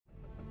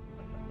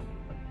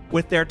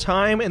With their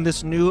time in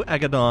this new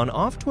Agadon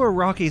off to a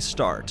rocky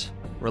start,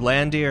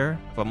 Rolandir,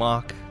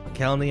 Vamok,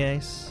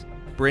 Kelnies,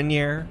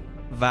 Brynir,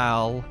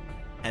 Val,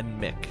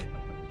 and Mick,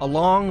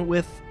 along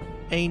with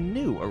a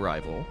new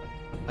arrival,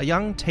 a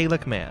young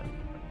Talic man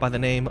by the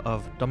name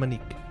of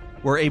Dominique,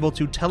 were able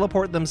to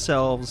teleport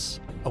themselves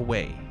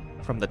away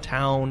from the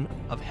town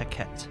of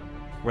Heket,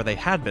 where they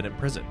had been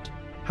imprisoned.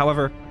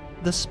 However,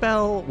 the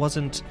spell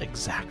wasn't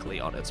exactly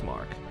on its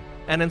mark,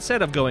 and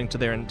instead of going to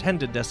their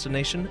intended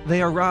destination,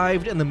 they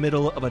arrived in the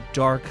middle of a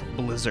dark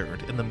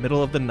blizzard in the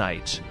middle of the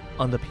night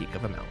on the peak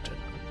of a mountain.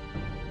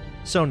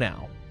 So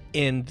now,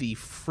 in the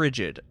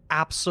frigid,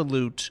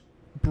 absolute,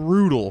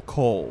 brutal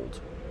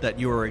cold that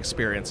you are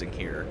experiencing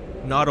here,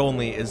 not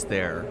only is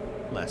there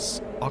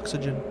less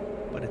oxygen,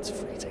 but it's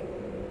freezing.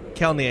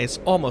 Kelnies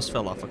almost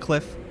fell off a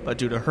cliff, but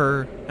due to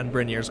her and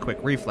Brynir's quick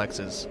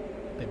reflexes,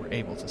 they were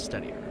able to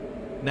steady her.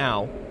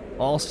 Now,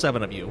 all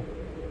 7 of you,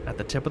 at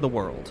the tip of the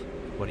world,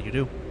 what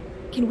do?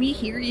 Can we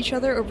hear each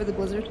other over the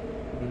blizzard?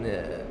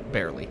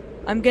 Barely.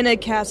 I'm gonna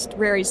cast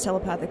Rary's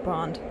telepathic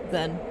bond,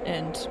 then,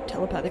 and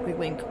telepathically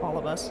link all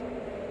of us.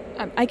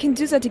 I can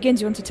do that again.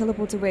 Do you want to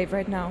teleport away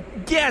right now?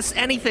 Yes,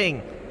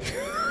 anything!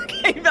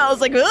 Okay,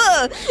 Val's like,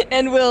 ugh!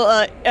 And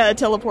we'll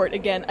teleport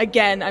again.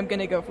 Again, I'm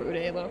gonna go for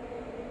Udalo.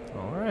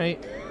 All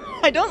right.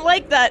 I don't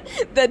like that.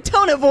 The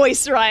tone of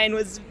voice, Ryan,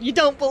 was, you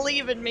don't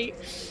believe in me.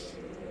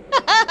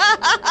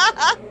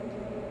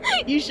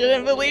 You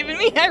shouldn't believe in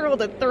me. I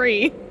rolled a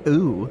 3.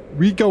 Ooh.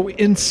 We go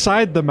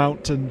inside the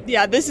mountain.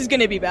 Yeah, this is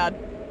gonna be bad.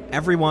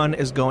 Everyone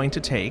is going to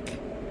take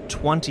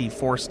 20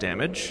 force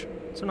damage,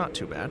 so not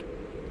too bad.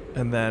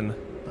 And then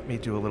let me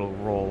do a little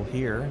roll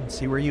here and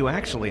see where you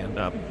actually end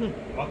up.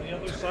 On the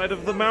other side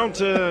of the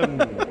mountain.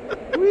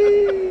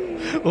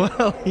 Whee!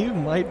 Well, you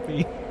might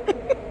be.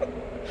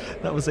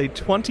 That was a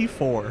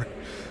 24,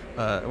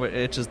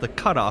 which is the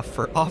cutoff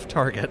for off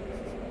target.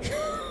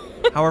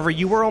 However,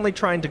 you were only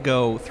trying to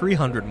go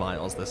 300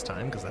 miles this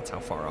time, because that's how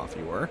far off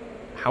you were.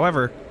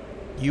 However,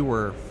 you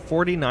were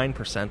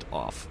 49%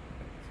 off.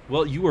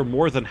 Well, you were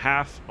more than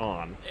half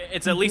on.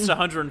 It's at least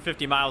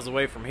 150 miles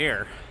away from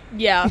here.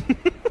 Yeah.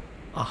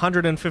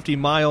 150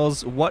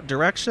 miles, what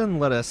direction?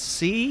 Let us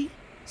see.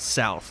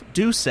 South.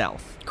 Due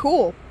south.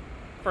 Cool.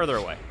 Further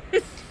away.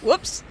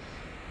 Whoops.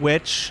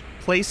 Which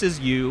places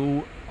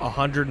you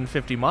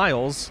 150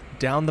 miles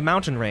down the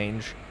mountain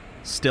range,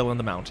 still in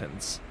the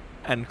mountains.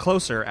 And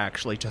closer,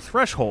 actually, to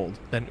Threshold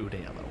than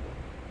Udalo.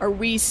 Are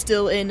we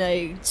still in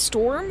a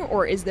storm,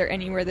 or is there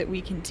anywhere that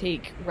we can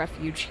take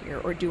refuge here,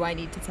 or do I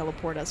need to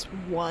teleport us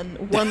one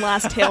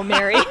last Hail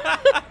Mary?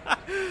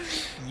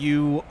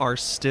 You are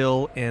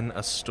still in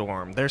a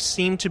storm. There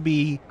seem to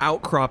be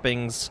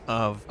outcroppings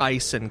of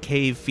ice and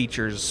cave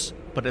features,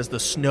 but as the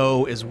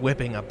snow is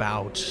whipping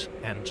about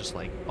and just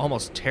like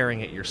almost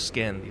tearing at your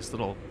skin, these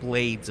little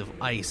blades of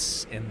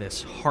ice in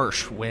this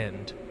harsh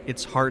wind,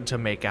 it's hard to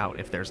make out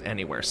if there's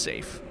anywhere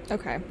safe.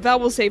 Okay. Val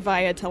will say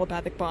via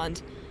telepathic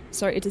bond.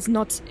 Sorry, it is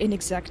not an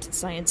exact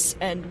science,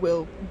 and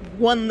will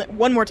one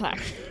more time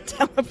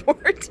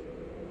teleport.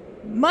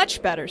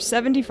 Much better,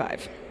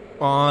 75.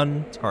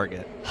 On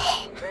target.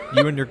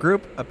 You and your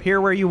group appear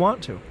where you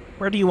want to.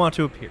 Where do you want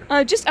to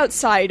appear? Just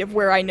outside of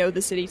where I know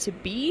the city to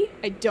be.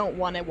 I don't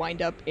want to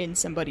wind up in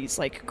somebody's,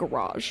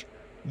 garage.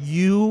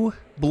 You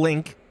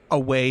blink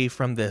away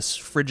from this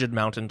frigid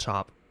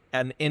mountaintop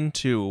and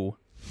into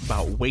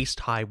about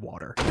waist-high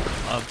water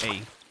of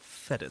a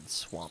fetid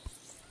swamp.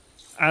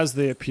 As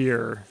they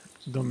appear,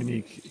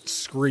 Dominique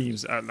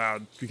screams out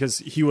loud because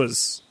he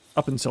was,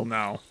 up until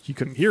now, he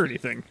couldn't hear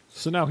anything.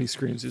 So now he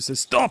screams. He says,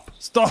 "Stop!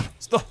 Stop!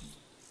 Stop!"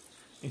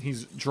 And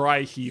he's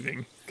dry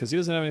heaving because he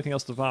doesn't have anything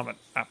else to vomit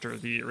after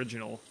the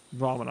original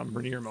vomit on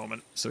Brynir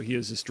moment. So he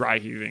is just dry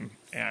heaving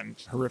and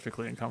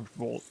horrifically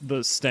uncomfortable.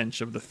 The stench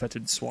of the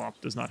fetid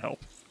swamp does not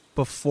help.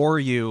 Before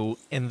you,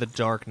 in the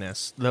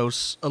darkness,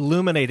 those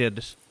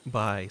illuminated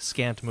by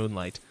scant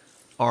moonlight,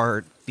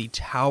 are the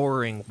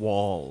towering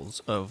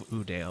walls of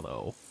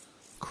Udalo,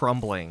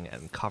 crumbling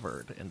and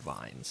covered in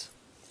vines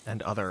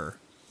and other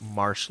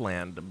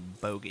marshland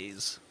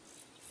bogies.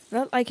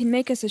 Well, I can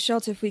make us a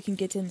shot if we can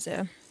get in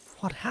there.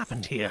 What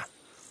happened here?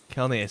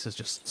 Kelnies is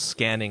just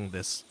scanning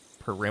this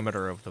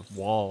perimeter of the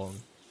wall,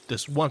 and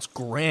this once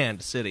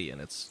grand city, and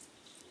it's...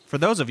 For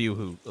those of you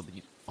who...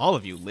 All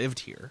of you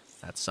lived here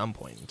at some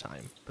point in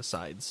time,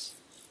 besides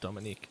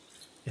Dominique.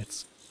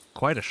 It's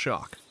quite a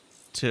shock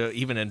to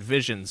even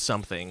envision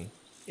something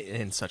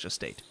in such a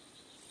state.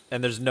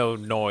 And there's no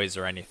noise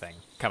or anything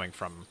coming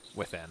from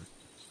within.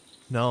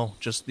 No,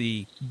 just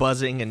the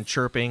buzzing and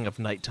chirping of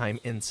nighttime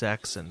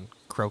insects and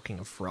croaking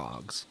of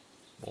frogs.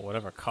 Well,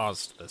 whatever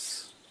caused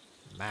this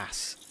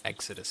mass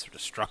exodus or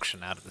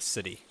destruction out of the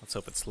city, let's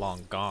hope it's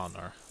long gone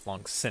or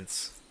long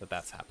since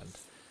that's happened.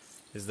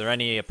 Is there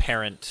any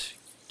apparent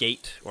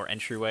gate or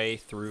entryway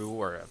through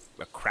or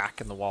a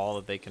crack in the wall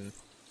that they can...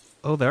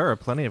 Oh, there are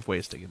plenty of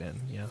ways to get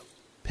in, yeah.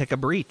 Pick a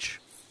breach.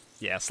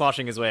 Yeah,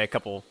 sloshing his way a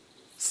couple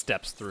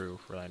steps through,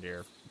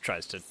 Rolandir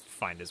tries to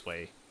find his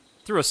way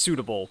through a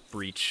suitable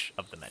breach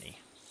of the many.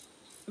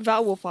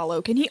 Val will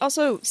follow. Can he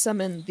also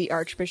summon the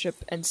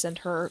Archbishop and send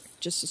her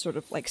just to sort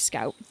of like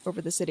scout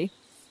over the city?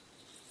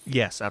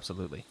 Yes,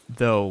 absolutely.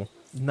 Though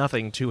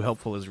nothing too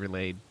helpful is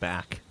relayed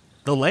back.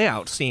 The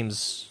layout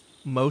seems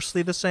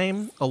mostly the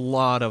same. A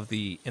lot of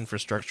the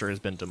infrastructure has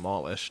been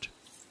demolished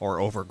or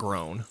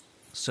overgrown.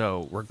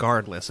 So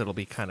regardless, it'll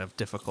be kind of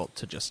difficult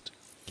to just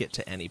get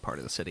to any part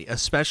of the city,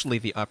 especially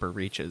the upper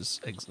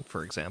reaches,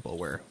 for example,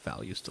 where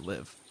Val used to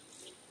live.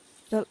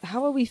 Well,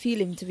 how are we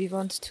feeling? Do we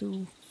want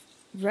to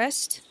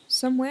rest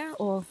somewhere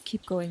or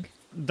keep going?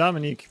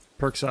 Dominique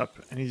perks up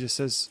and he just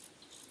says,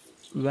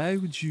 "Why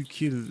would you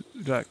kill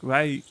Rock?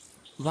 Why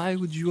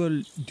would you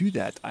all do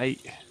that?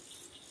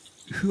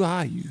 Who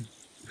are you?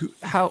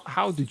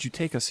 How did you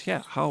take us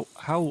here? How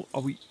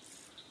are we?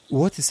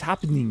 What is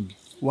happening?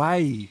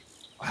 Why?"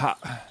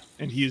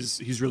 And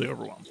he's really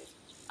overwhelmed.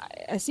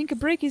 I think a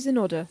break is in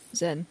order,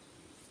 Zen.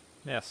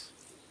 Yes,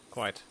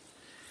 quite.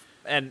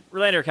 And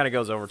Relander kind of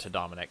goes over to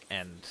Dominic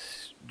and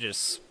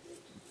just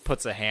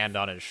puts a hand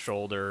on his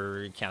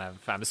shoulder. Kind of,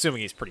 I'm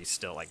assuming he's pretty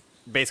still, like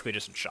basically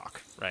just in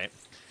shock, right?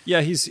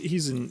 Yeah, he's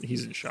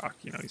in shock.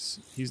 You know,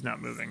 he's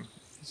not moving.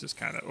 He's just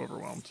kind of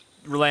overwhelmed.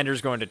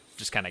 Relander's going to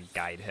just kind of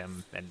guide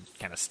him and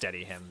kind of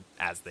steady him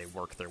as they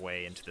work their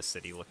way into the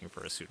city looking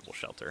for a suitable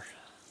shelter.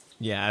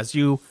 Yeah, as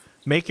you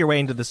make your way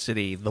into the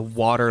city, the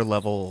water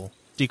level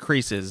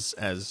decreases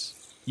as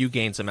you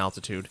gain some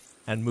altitude,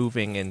 and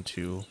moving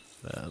into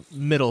the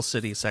middle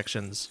city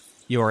sections,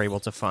 you are able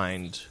to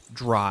find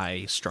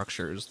dry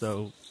structures,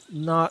 though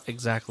not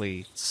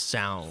exactly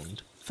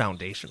sound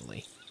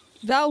foundationally.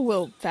 Val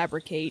will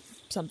fabricate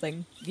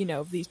something,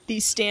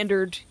 these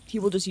standard, he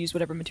will just use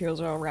whatever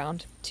materials are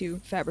around to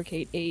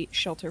fabricate a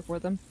shelter for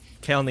them.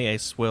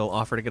 Kalnias will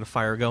offer to get a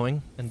fire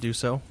going and do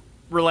so.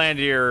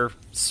 Rolandier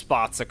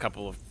spots a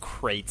couple of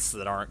crates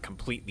that aren't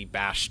completely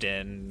bashed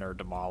in or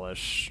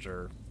demolished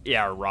or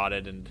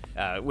rotted,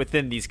 and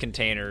within these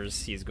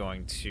containers he's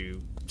going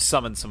to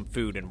summon some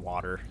food and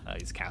water.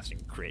 He's casting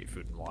create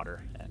food and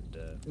water, and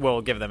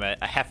will give them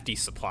a hefty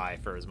supply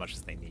for as much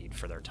as they need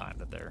for their time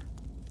that they're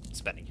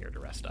spending here to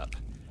rest up.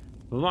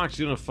 Lamac's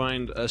going to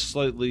find a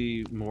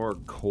slightly more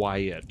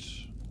quiet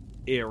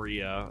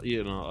area,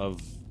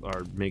 of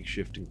our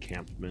makeshift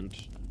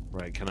encampment,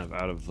 right, kind of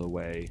out of the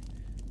way.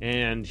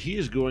 And he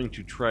is going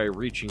to try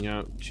reaching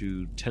out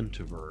to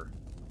Tentiver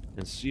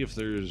and see if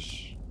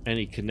there's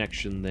any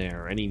connection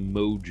there, any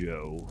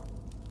mojo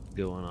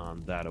going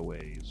on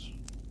that-a-ways.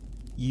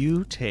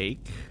 You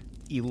take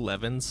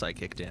 11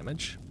 psychic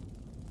damage,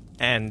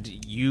 and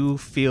you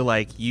feel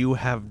like you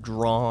have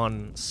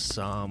drawn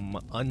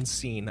some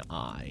unseen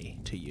eye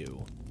to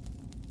you.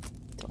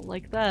 Don't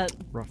like that.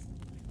 Rough.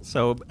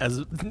 So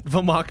as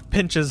Vamok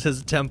pinches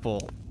his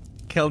temple,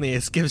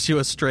 Kalnias gives you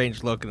a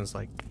strange look and is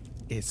like,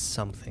 "Is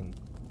something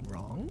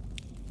wrong?"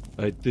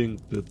 I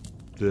think that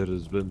there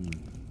has been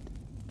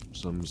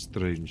some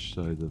strange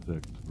side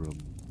effect from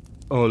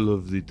all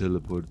of the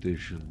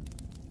teleportation.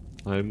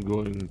 I'm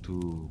going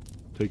to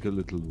take a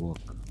little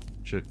walk,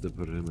 check the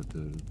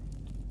perimeter.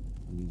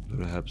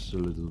 Perhaps a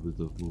little bit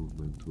of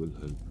movement will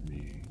help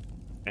me.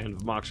 And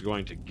Vamok's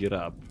going to get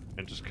up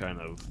and just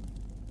kind of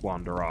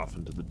wander off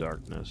into the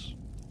darkness.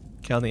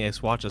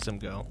 Kalnias watches him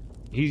go.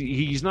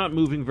 He's not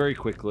moving very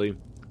quickly,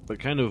 but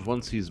kind of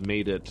once he's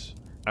made it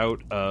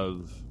out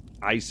of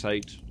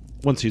eyesight,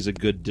 once he's a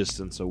good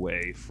distance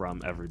away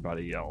from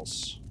everybody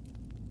else,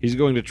 he's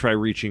going to try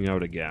reaching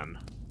out again.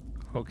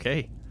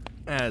 Okay.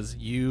 As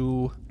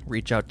you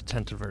reach out to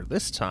Tentiver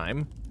this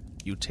time,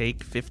 you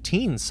take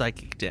 15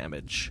 psychic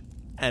damage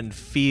and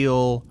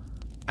feel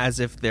as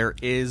if there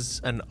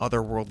is an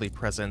otherworldly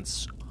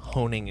presence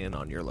honing in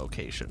on your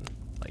location,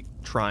 like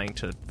trying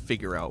to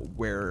figure out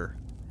where,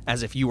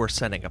 as if you were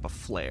setting up a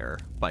flare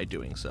by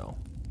doing so.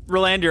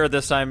 Rolandier,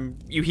 this time,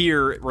 you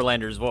hear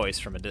Rolandier's voice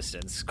from a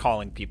distance,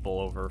 calling people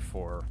over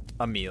for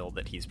a meal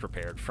that he's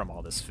prepared from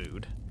all this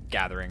food,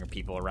 gathering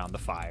people around the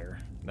fire.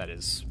 That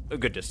is a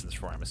good distance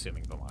from where I'm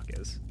assuming Vamok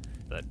is.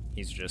 But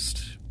he's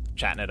just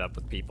chatting it up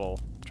with people,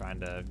 trying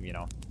to,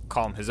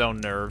 calm his own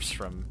nerves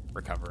from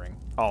recovering.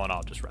 All in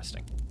all, just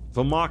resting.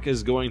 Vamok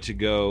is going to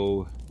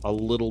go a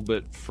little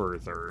bit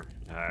further.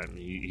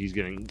 He's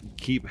going to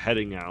keep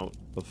heading out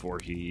before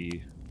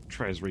he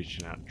tries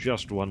reaching out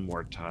just one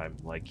more time.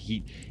 Like,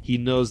 he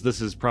knows this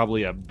is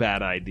probably a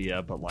bad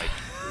idea, but, like,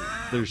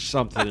 there's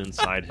something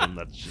inside him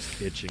that's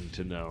just itching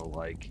to know,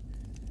 like,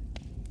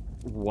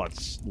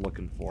 what's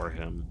looking for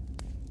him.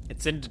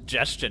 It's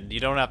indigestion.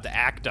 You don't have to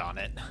act on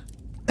it.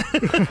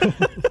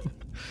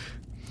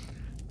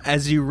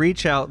 As you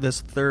reach out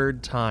this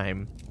third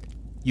time,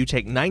 you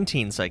take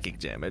 19 psychic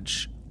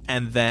damage,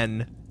 and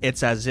then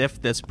it's as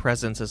if this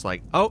presence is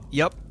like, "Oh,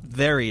 yep,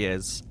 there he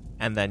is,"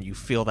 and then you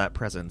feel that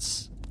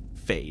presence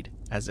fade,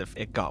 as if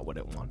it got what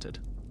it wanted.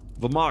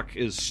 Vamok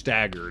is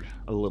staggered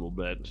a little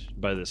bit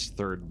by this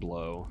third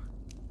blow,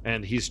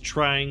 and he's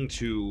trying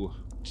to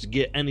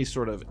get any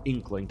sort of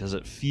inkling. Does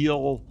it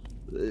feel...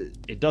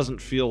 It doesn't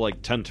feel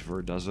like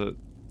Tentiver, does it?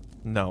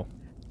 No.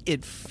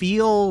 It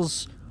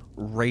feels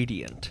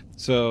radiant.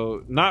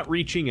 So, not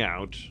reaching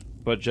out,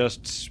 but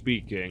just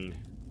speaking,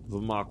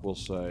 Vamok will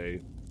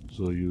say,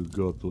 "So you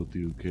got what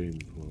you came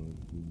for."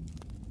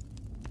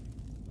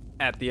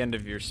 At the end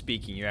of your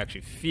speaking, you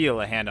actually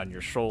feel a hand on your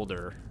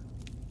shoulder,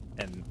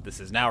 and this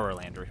is now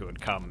Erlander who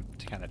had come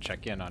to kind of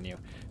check in on you.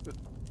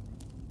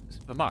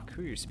 Vamok,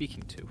 who are you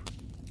speaking to?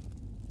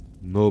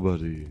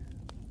 Nobody.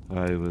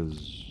 I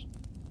was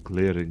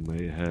clearing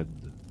my head.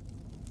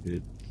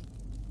 It...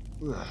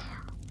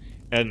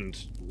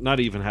 And not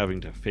even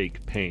having to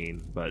fake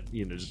pain, but,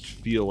 just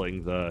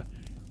feeling the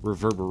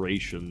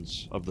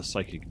reverberations of the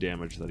psychic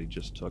damage that he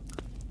just took.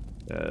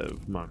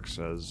 Vamok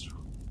says,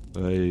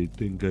 "I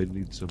think I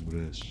need some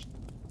rest."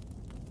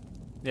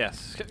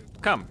 Yes,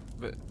 come.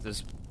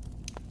 There's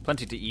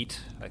plenty to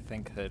eat. I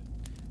think that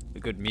a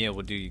good meal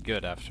would do you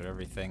good after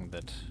everything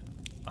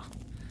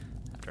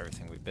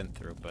we've been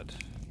through. But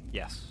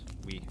yes,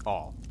 we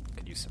all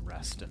could use some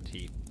rest. And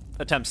he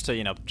attempts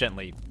to,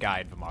 gently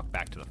guide Vamok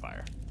back to the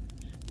fire.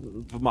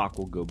 Vamok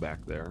will go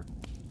back there.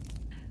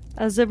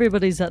 As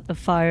everybody's at the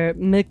fire,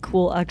 Mick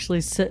will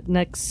actually sit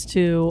next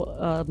to,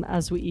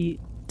 as we eat,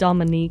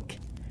 Dominique,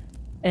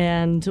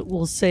 and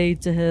will say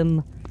to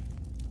him,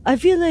 "I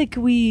feel like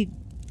we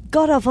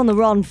got off on the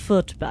wrong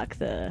foot back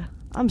there.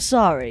 I'm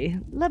sorry.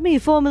 Let me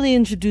formally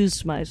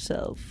introduce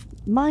myself.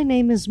 My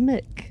name is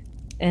Mick."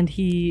 And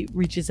he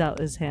reaches out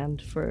his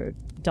hand for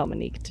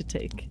Dominique to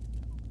take.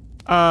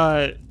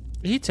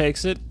 He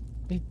takes it.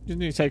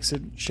 He takes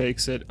it,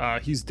 shakes it.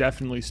 He's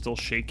definitely still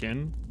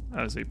shaken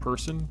as a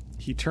person.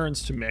 He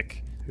turns to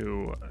Mick,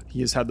 who he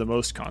has had the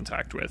most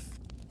contact with.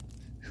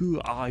 "Who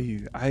are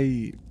you?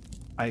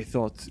 I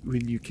thought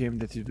when you came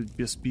that it would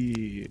just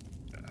be,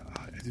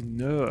 I don't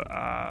know,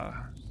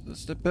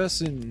 just a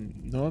person,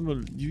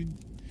 normal.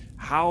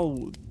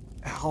 How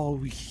are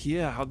we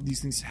here? How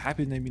these things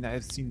happen? I mean, I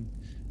have seen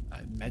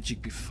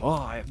magic before.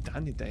 I have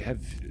done it. I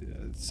have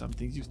some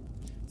things. You've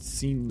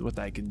seen what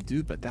I can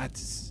do, but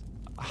that's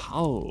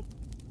how.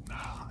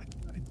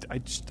 I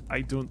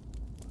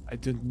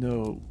don't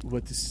know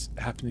what is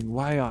happening.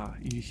 Why are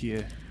you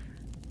here?"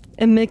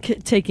 And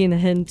Mick, taking a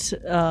hint,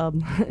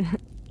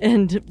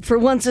 and for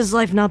once his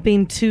life not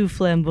being too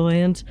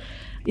flamboyant,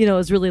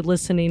 is really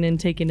listening and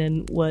taking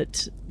in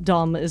what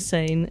Dom is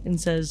saying, and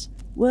says,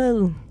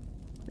 "Well,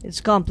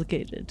 it's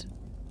complicated.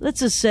 Let's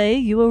just say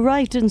you were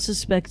right in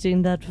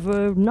suspecting that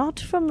we're not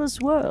from this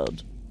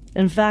world.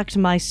 In fact,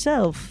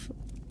 myself,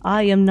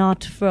 I am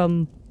not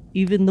from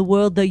even the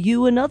world that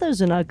you and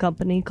others in our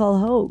company call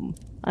home.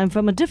 I'm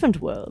from a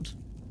different world.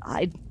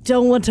 I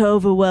don't want to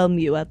overwhelm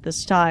you at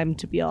this time,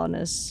 to be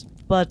honest,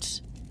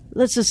 but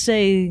let's just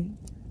say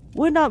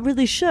we're not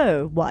really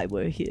sure why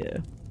we're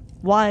here.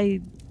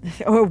 Why,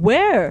 or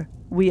where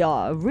we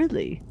are,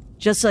 really.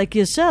 Just like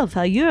yourself,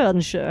 how you're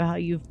unsure how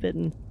you've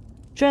been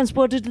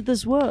transported to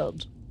this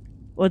world.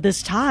 Or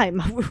this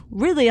time.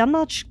 Really, I'm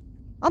not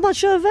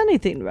sure of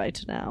anything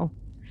right now.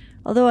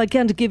 Although I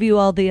can't give you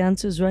all the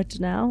answers right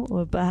now,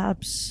 or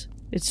perhaps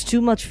it's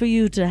too much for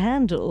you to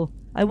handle.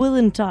 I will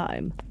in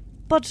time.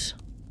 But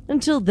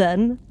until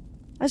then,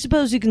 I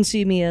suppose you can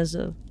see me as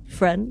a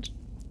friend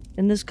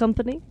in this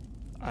company?"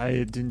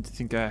 "I didn't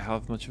think I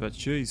have much of a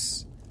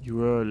choice.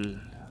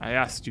 I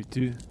asked you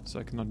to, so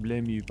I cannot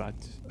blame you, but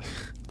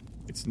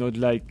it's not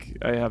like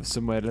I have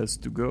somewhere else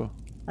to go."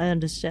 "I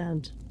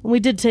understand. And we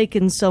did take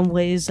in some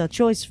ways a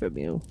choice from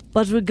you.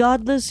 But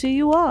regardless, here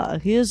you are.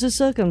 Here's the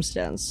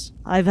circumstance.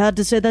 I've had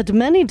to say that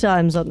many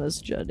times on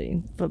this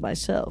journey, for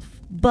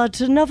myself.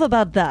 But enough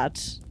about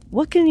that.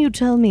 What can you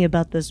tell me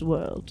about this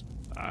world?"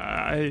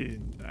 I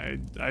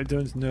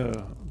don't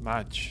know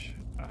much.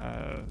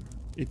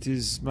 It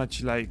is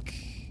much like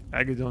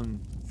Agadon,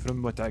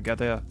 from what I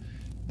gather.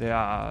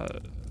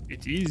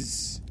 It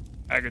is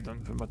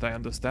Agadon, from what I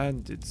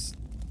understand. It's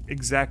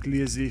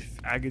exactly as if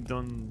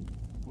Agadon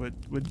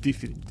were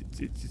different.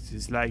 It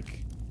is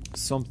like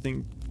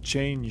something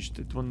changed.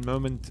 At one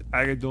moment,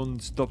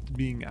 Agadon stopped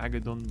being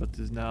Agadon, but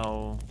is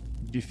now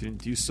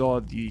different. You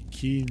saw the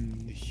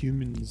kin, the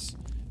humans.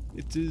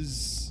 It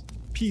is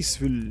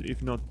peaceful,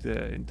 if not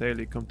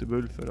entirely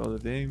comfortable for all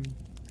of them.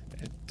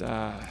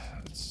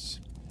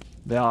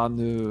 There are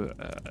no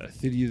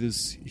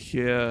theories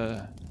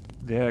here.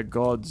 Their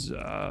gods.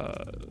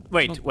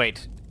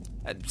 Wait.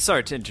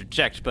 Sorry to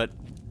interject, but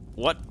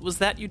what was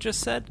that you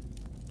just said?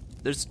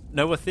 There's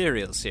no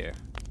ethereals here.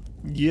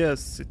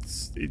 Yes,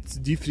 it's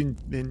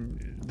different. Than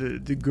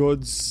the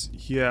gods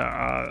here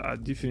are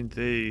different.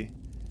 They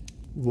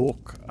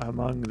walk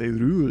among. They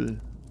rule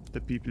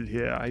the people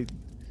here.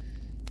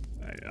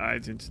 I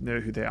don't know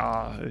who they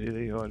are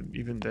really, or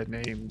even their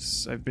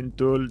names. I've been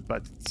told,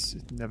 but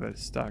it never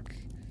stuck.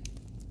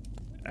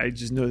 I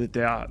just know that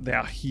they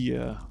are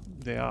here.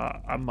 They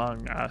are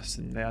among us,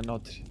 and they are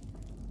not.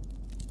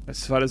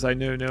 As far as I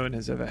know, no one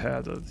has ever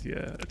heard of the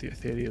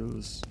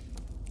ethereals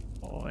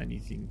or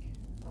anything.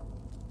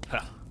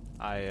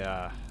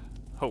 I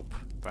hope,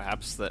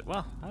 perhaps, that,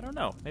 well, I don't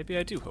know. Maybe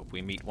I do hope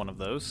we meet one of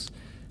those.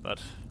 But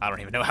I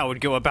don't even know how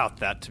we'd go about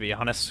that, to be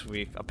honest.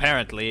 We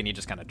apparently, and he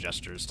just kind of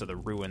gestures to the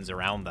ruins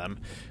around them,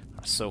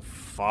 are so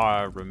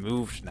far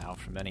removed now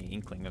from any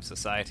inkling of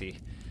society.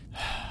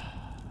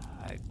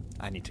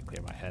 I need to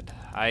clear my head.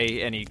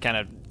 And he kind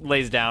of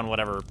lays down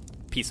whatever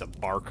piece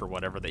of bark or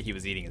whatever that he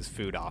was eating his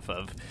food off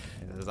of.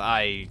 He says,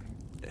 I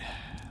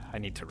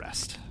need to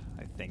rest.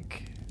 I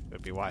think it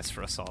would be wise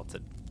for us all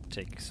to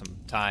take some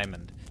time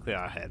and clear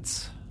our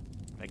heads.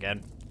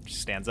 Again, he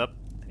stands up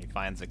and he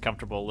finds a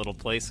comfortable little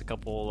place, a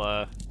couple,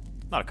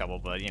 not a couple,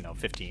 but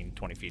 15,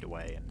 20 feet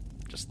away, and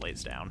just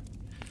lays down.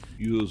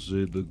 You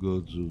say the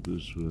gods of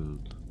this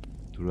world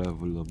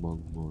travel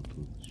among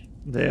mortals.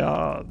 They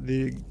are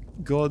the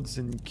gods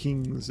and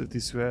kings of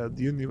this world.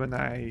 The only one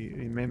I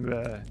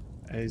remember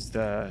is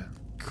the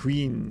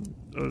queen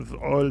of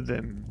all of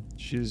them.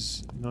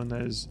 She's known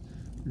as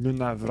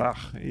Luna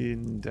Vrach,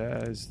 and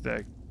as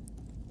the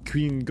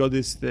queen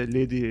goddess, the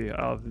lady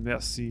of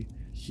mercy.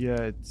 Here,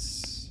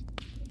 it's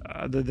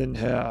other than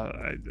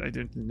her, I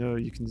don't know.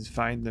 You can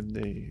find them.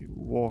 They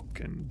walk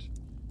and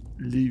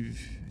live.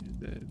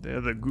 They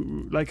are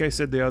like I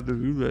said, they are the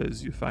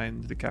rulers. You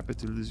find the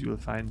capitals, you will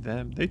find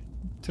them. They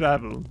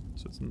travel,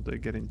 so it's not a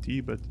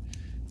guarantee, but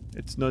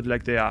it's not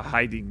like they are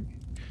hiding.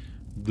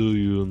 Do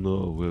you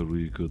know where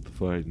we could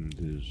find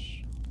this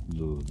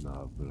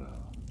Lunavra?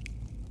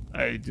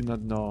 I do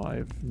not know.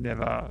 I've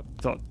never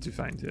thought to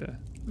find her.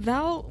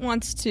 Val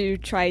wants to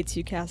try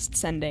to cast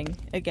Sending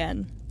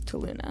again to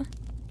Luna.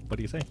 What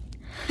do you say?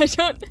 I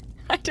don't,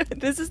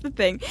 this is the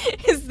thing,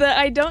 is that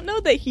I don't know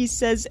that he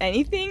says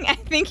anything. I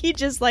think he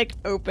just,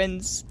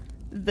 opens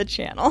the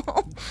channel.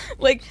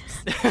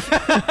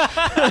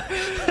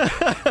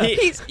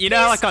 He's,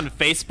 how, on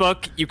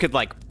Facebook, you could,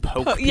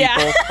 poke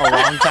people a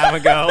long time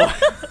ago?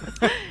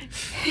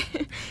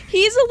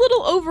 He's a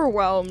little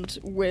overwhelmed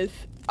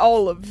with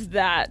all of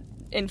that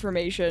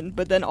information,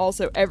 but then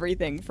also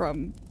everything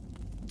from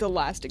the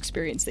last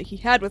experience that he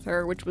had with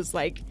her, which was,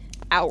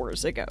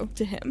 hours ago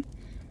to him.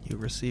 You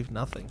receive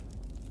nothing.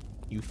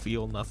 You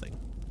feel nothing.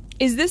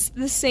 Is this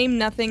the same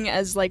nothing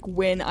as,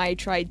 when I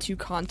tried to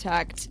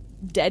contact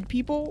dead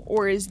people,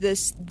 or is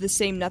this the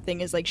same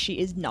nothing as, she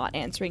is not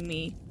answering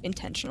me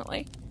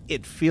intentionally?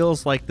 It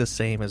feels like the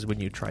same as when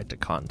you tried to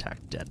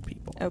contact dead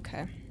people.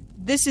 Okay.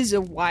 This is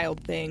a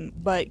wild thing,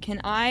 but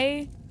can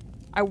I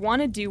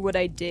want to do what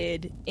I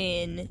did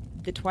in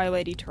the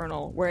Twilight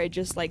Eternal, where I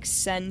just,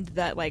 send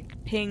that,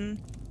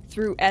 ping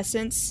through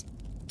Essence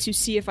to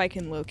see if I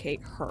can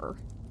locate her.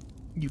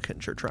 You can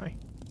sure try.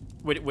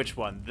 Which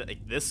one?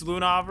 This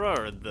Lunavra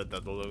or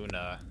the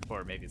Luna?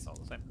 Or maybe it's all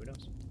the same. Who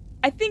knows?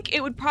 I think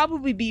it would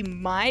probably be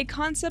my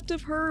concept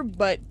of her,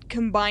 but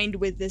combined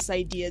with this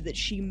idea that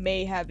she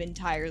may have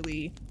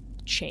entirely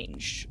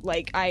changed.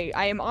 I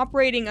am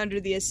operating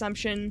under the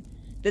assumption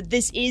that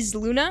this is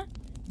Luna,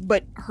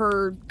 but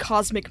her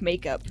cosmic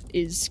makeup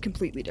is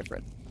completely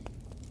different.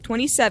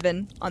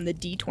 27 on the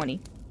D20,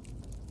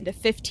 and a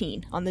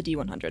 15 on the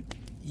D100.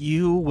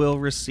 You will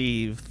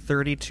receive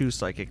 32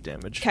 psychic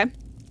damage. Okay.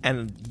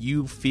 And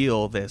you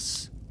feel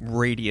this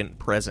radiant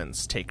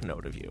presence take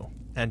note of you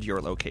and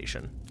your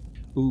location.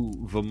 Ooh,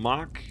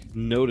 Vamok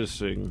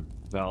noticing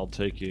Val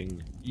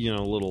taking,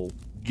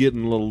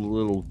 getting a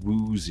little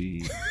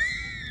woozy,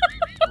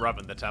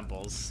 Rubbing the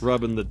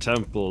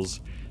temples.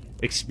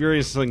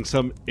 experiencing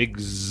some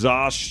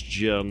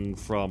exhaustion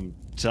from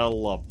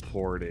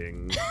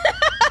teleporting.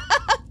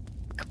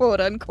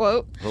 Quote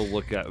unquote. He'll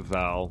look at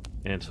Val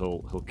and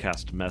he'll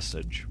cast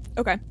message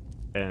Okay.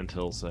 and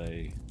he'll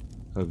say,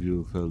 Have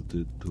you felt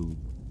it too?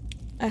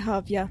 I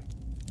have, yeah.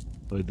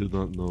 I do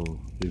not know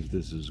if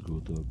this is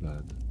good or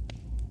bad.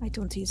 I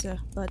don't either,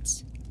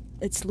 but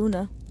it's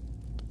Luna.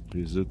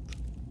 Is it?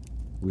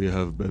 We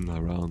have been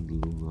around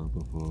Luna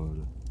before.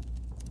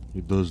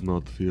 It does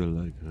not feel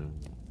like her.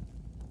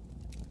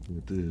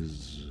 It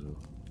is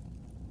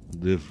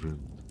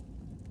different.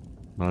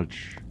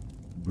 Much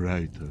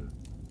brighter.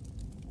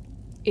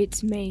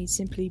 It may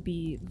simply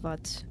be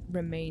what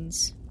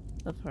remains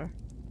of her.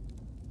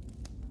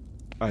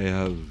 I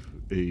have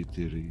a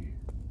theory.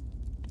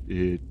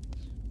 It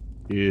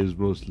is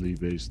mostly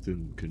based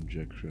in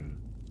conjecture,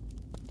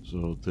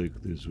 so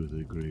take this with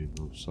a grain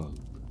of salt.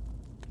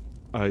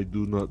 I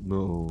do not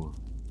know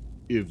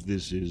if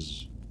this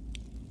is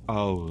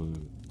our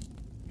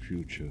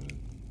future,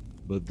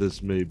 but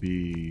this may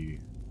be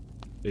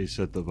a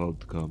set of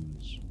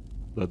outcomes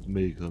that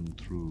may come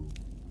true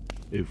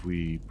if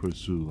we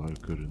pursue our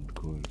current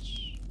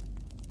course.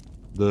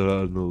 There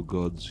are no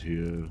gods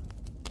here,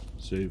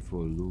 save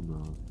for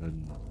Luna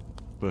and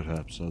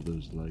perhaps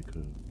others like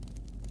her.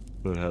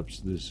 Perhaps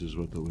this is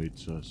what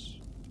awaits us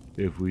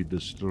if we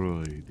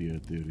destroy the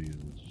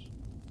Aetherians.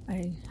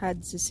 I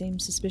had the same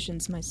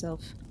suspicions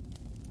myself.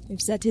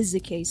 If that is the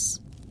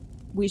case,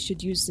 we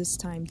should use this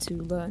time to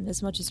learn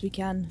as much as we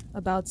can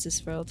about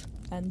this world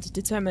and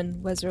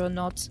determine whether or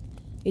not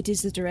it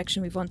is the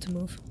direction we want to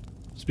move.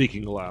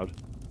 Speaking aloud,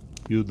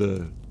 you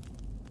there,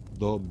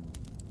 Dom,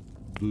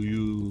 do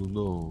you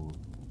know,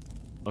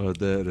 are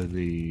there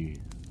any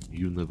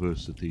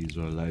universities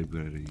or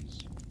libraries?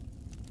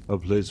 A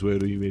place where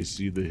we may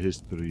see the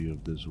history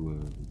of this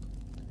world?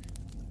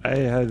 I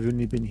have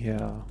only been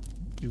here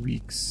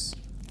weeks.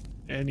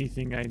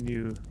 Anything I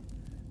knew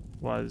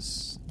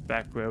was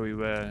back where we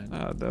were.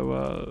 There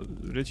were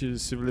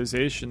riches,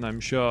 civilization, I'm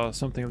sure,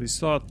 something of this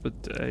sort, but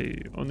I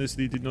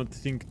honestly did not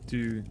think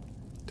to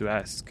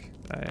ask.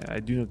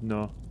 I do not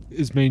know.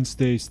 Is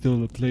Mainstay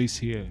still a place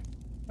here?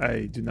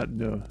 I do not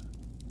know.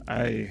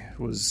 I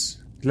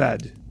was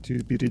glad to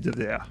be rid of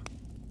there.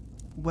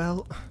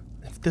 Well,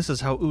 if this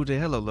is how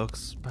Udaelo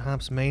looks,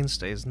 perhaps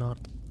Mainstay is not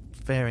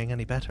faring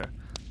any better.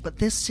 But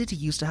this city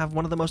used to have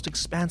one of the most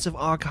expansive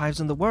archives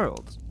in the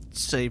world,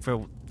 save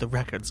for the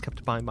records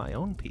kept by my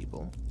own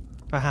people.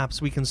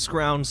 Perhaps we can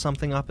scrounge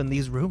something up in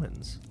these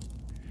ruins.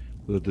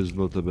 That is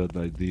not a bad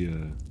idea.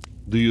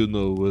 Do you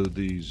know where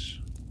these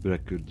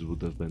records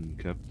would have been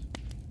kept?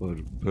 Or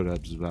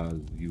perhaps Val,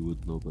 you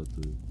would know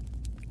better.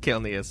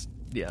 Kelnius,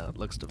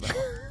 looks to Val.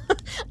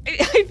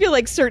 I feel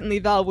like certainly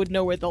Val would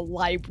know where the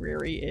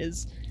library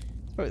is.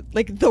 Or,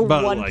 like, the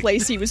But, one like-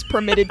 place he was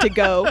permitted to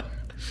go.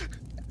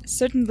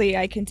 Certainly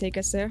I can take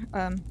us there.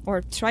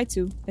 Or try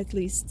to, at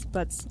least.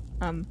 But,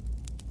 in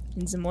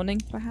the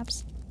morning,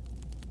 perhaps?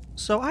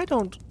 So I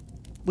don't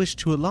wish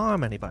to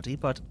alarm anybody,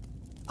 but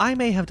I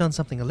may have done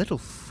something a little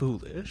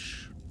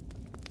foolish.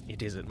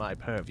 It isn't my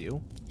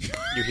purview.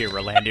 You hear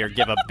Rolandir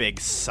give a big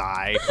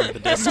sigh from the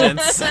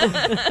distance.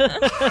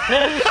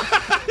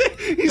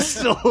 He's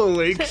still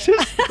awake.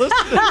 Just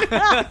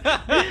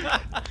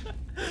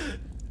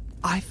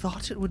I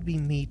thought it would be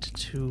neat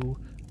to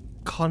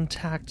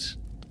contact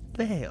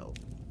Vale.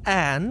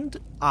 And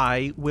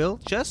I will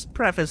just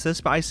preface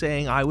this by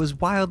saying I was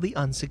wildly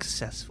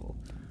unsuccessful.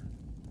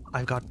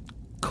 I've got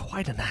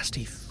quite a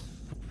nasty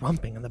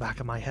thrumping in the back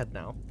of my head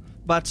now.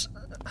 But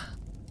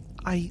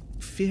I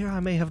fear I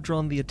may have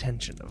drawn the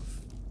attention of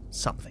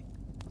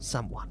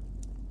someone.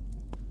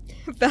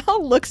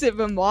 Val looks at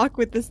Vamok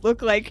with this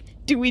look like,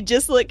 do we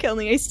just let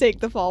Kelniace take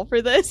the fall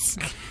for this?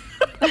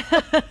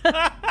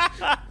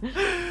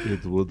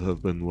 It would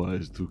have been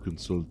wise to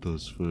consult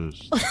us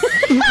first.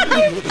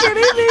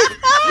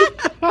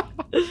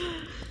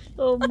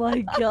 Oh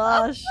my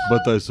gosh.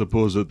 But I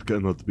suppose it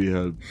cannot be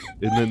helped.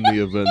 In any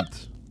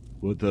event,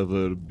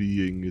 whatever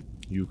being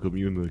you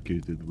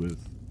communicated with,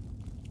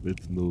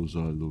 it knows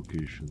our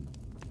location.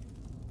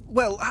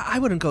 Well, I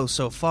wouldn't go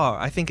so far.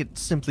 I think it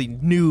simply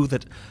knew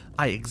that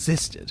I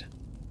existed.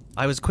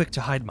 I was quick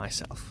to hide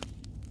myself.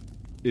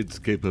 Its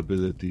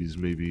capabilities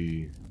may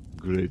be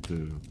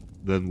greater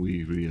than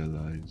we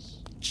realize.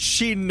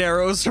 She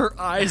narrows her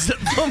eyes at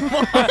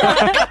Vamok.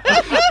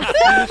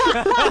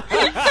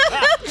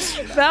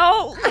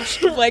 Val,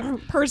 like,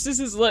 purses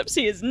his lips.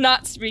 He is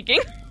not speaking.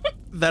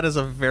 That is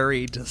a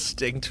very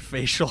distinct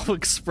facial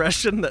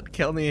expression that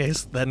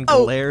Kelniace then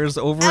Oh, glares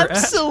over at.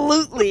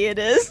 Absolutely it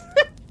is.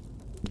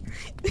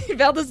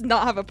 Val does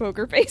not have a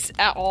poker face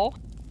at all.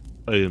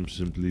 I am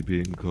simply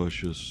being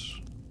cautious.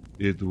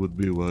 It would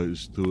be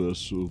wise to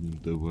assume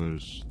the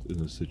worst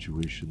in a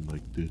situation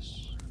like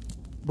this.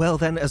 Well,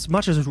 then, as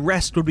much as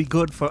rest would be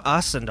good for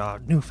us and our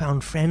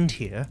newfound friend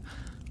here,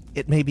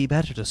 it may be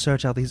better to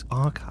search out these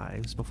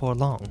archives before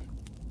long.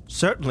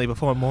 Certainly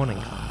before morning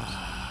comes.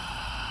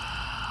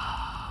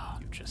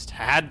 You just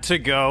had to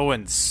go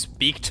and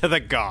speak to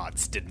the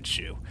gods, didn't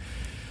you?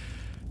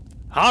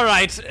 All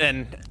right,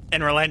 and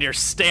Rolandir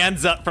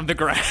stands up from the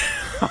ground.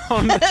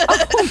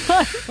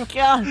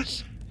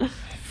 Gosh.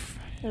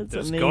 That's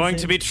There's amazing. going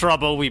to be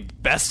trouble. We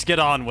best get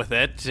on with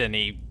it. And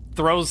he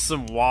throws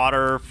some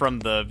water from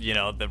the,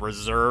 the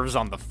reserves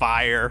on the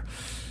fire.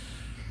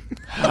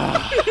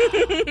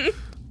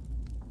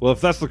 Well, if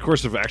that's the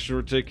course of action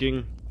we're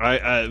taking,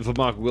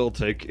 Vamok will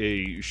take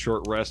a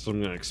short rest. I'm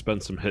going to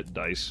expend some hit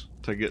dice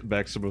to get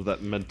back some of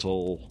that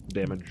mental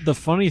damage. The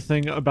funny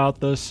thing about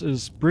this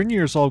is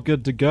Brynjar's all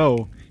good to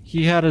go.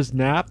 He had his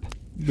nap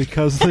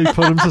because they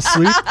put him to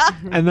sleep,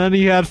 and then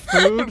he had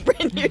food.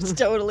 Brynjar's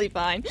totally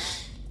fine.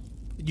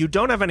 You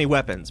don't have any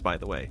weapons, by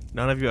the way.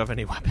 None of you have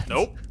any weapons.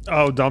 Nope.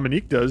 Oh,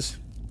 Dominique does.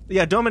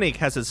 Yeah, Dominique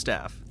has his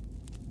staff.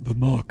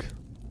 Vamok,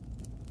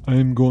 I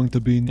am going to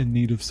be in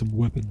need of some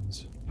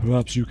weapons.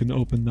 Perhaps you can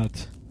open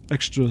that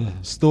extra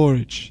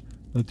storage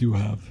that you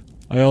have.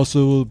 I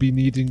also will be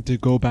needing to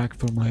go back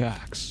for my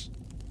axe.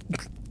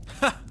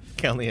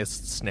 Kelnius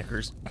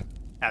snickers.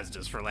 As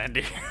does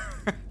Rolandir.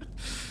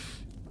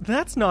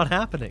 That's not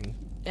happening.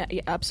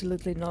 Yeah,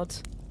 absolutely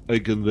not. I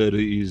can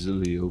very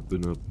easily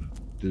open up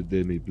the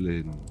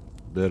demi-plane.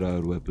 There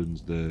are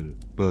weapons there.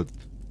 But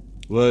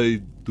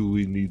why do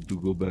we need to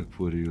go back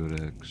for your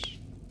axe?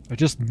 I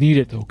just need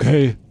it,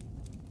 okay?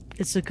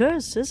 It's a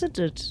curse, isn't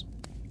it?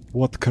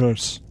 What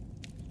curse?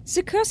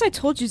 The curse I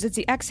told you that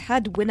the axe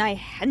had when I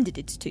handed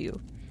it to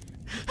you.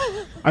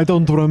 I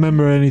don't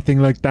remember anything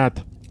like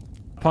that.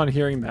 Upon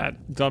hearing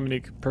that,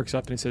 Dominique perks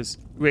up and he says,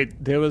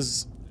 "Wait, there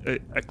was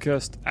a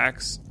cursed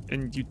axe,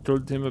 and you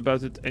told him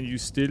about it, and you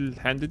still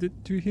handed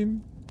it to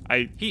him?"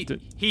 He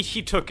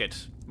took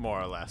it,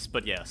 more or less,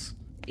 but yes.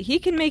 He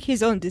can make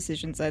his own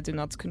decisions. I do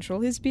not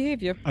control his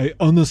behavior. I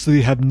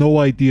honestly have no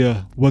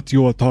idea what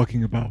you are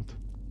talking about.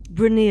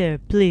 Brunier,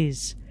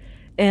 please.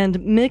 And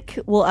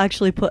Mick will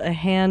actually put a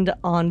hand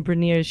on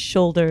Brenier's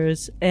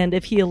shoulders, and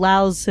if he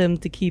allows him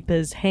to keep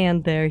his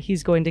hand there,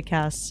 he's going to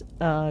cast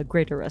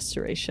Greater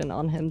Restoration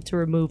on him to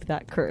remove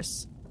that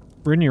curse.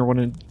 Brynir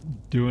wouldn't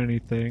do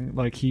anything.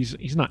 Like,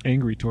 he's not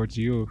angry towards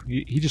you.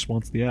 He just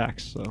wants the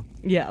axe, so.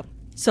 Yeah.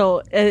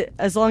 So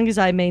as long as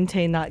I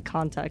maintain that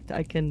contact,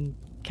 I can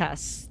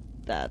cast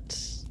that,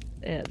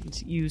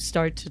 and you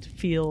start to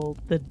feel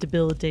the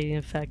debilitating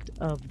effect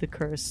of the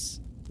curse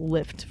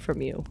lift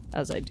from you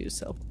as I do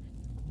so.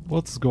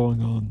 What's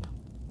going on?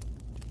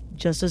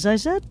 Just as I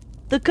said,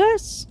 the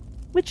curse,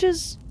 which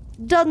is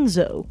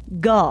donezo,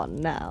 gone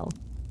now.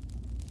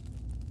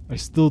 I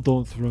still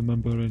don't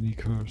remember any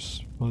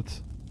curse,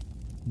 but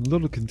I'm a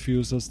little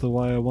confused as to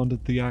why I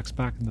wanted the axe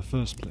back in the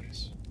first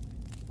place.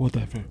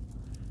 Whatever.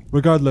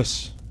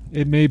 Regardless,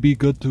 it may be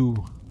good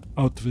to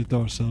outfit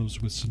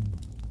ourselves with some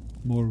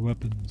more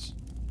weapons.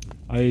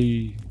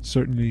 I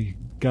certainly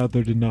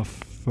gathered enough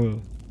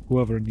for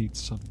whoever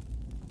needs some.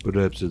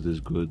 Perhaps it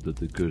is good that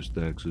the cursed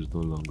axe is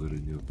no longer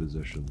in your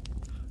possession.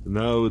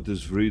 Now it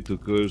is free to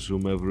curse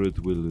whomever it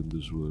will in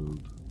this world.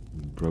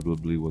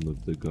 Probably one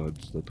of the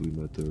gods that we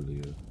met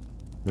earlier.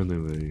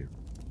 Anyway.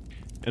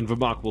 And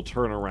Vamok will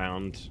turn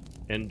around,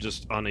 and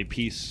just on a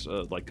piece,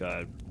 like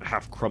a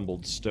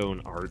half-crumbled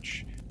stone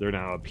arch, there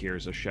now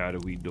appears a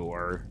shadowy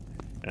door.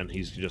 And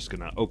he's just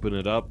gonna open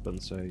it up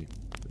and say,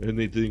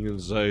 Anything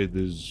inside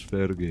is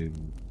fair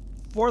game.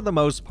 For the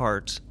most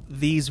part,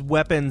 these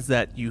weapons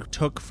that you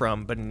took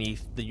from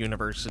beneath the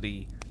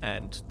university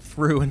and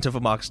threw into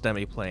Vamok's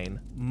demiplane,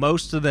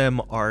 most of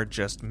them are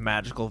just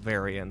magical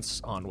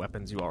variants on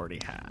weapons you already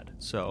had.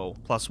 So,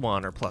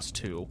 +1 or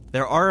 +2.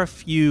 There are a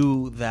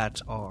few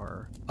that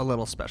are a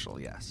little special,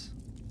 yes.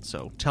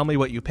 So, tell me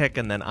what you pick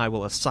and then I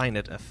will assign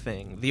it a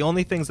thing. The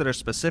only things that are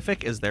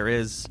specific is there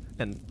is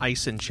an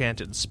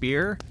ice-enchanted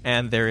spear,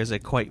 and there is a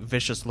quite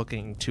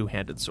vicious-looking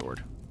two-handed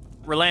sword.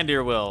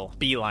 Rolandir will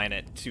beeline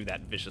it to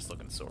that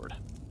vicious-looking sword.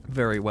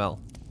 Very well.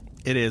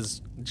 It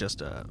is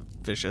just a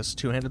vicious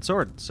two-handed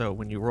sword. So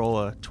when you roll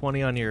a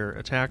 20 on your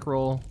attack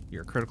roll,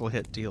 your critical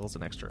hit deals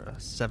an extra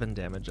 7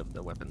 damage of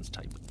the weapon's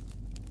type.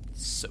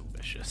 So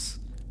vicious.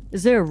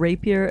 Is there a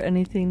rapier,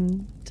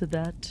 anything to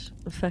that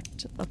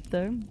effect up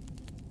there?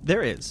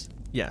 There is,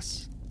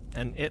 yes.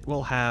 And it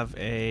will have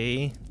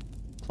a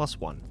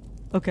 +1.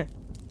 Okay.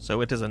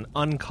 So it is an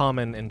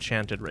uncommon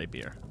enchanted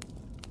rapier.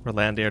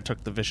 Rolandir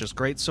took the vicious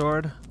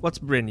greatsword. What's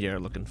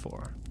Brynir looking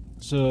for?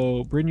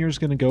 So Brynir's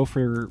going to go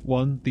for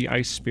the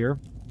ice spear,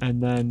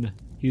 and then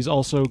he's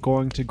also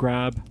going to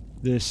grab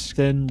this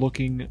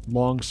thin-looking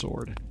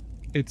longsword.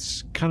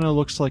 It's kind of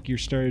looks like your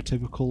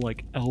stereotypical,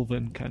 like,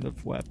 elven kind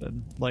of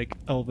weapon. Like,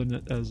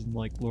 elven as in,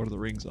 like, Lord of the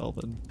Rings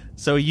elven.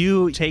 So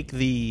you take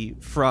the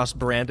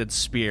frost-branded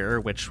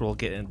spear, which will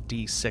get a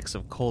d6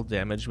 of cold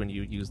damage when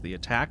you use the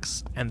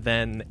attacks, and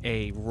then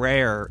a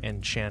rare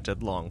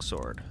enchanted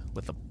longsword,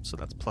 so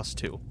that's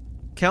 +2.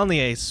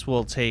 Kalnias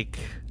will take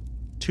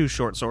 2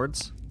 short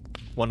swords,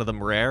 one of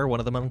them rare, one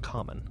of them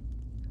uncommon.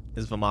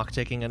 Is Vamok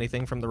taking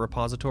anything from the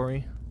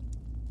repository?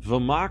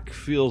 Vamok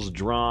feels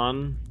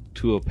drawn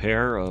to a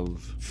pair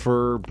of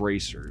fur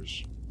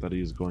bracers that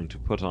he's going to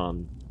put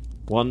on.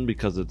 1,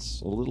 because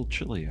it's a little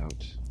chilly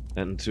out,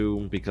 and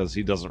 2, because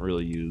he doesn't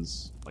really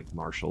use, like,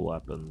 martial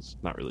weapons.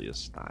 Not really his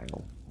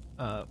style.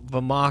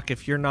 Vamok,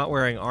 if you're not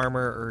wearing armor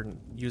or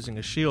using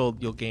a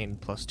shield, you'll gain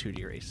 +2 to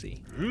your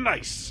AC.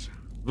 Nice!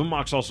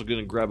 Vamok's also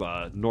going to grab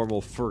a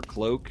normal fur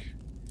cloak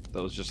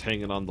that was just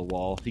hanging on the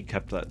wall. He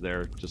kept that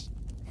there, just,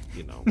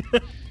 you know...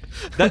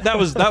 that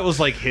was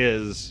like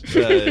his.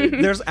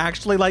 There's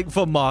actually like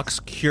Vamok's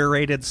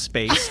curated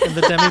space in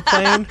the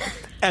demiplane,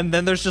 and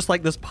then there's just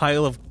like this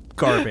pile of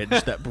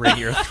garbage that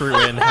Brynir threw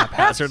in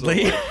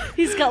haphazardly.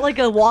 He's got like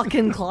a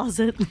walk-in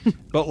closet.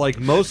 But like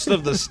most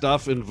of the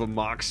stuff in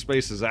Vamok's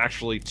space is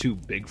actually too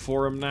big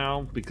for him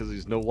now because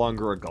he's no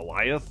longer a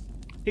Goliath.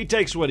 He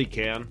takes what he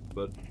can,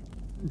 but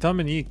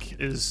Dominique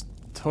is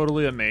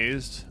totally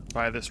amazed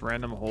by this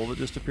random hole that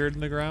just appeared in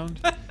the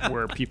ground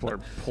where people are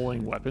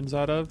pulling weapons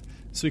out of.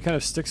 So he kind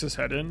of sticks his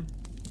head in,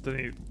 then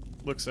he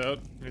looks out,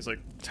 and he's like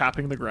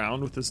tapping the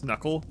ground with his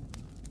knuckle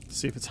to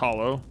see if it's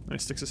hollow, and he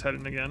sticks his head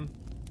in again.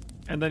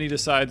 And then he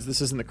decides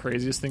this isn't the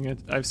craziest thing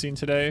I've seen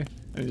today,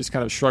 and he just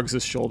kind of shrugs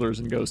his shoulders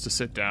and goes to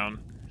sit down.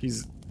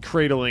 He's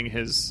cradling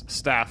his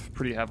staff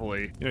pretty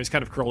heavily. You know, he's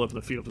kind of curled up in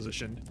the fetal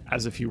position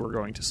as if he were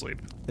going to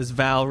sleep. Is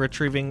Val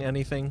retrieving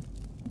anything?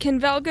 Can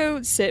Val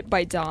go sit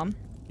by Dom?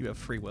 You have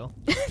free will.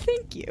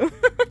 Thank you.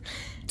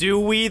 Do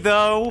we,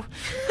 though?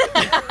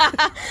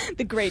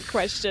 The great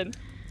question.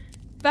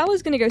 Val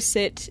is going to go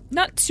sit,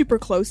 not super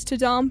close to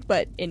Dom,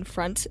 but in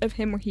front of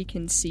him where he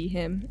can see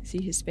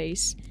his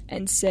face,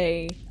 and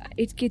say,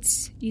 it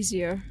gets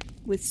easier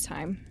with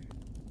time.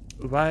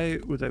 Why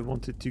would I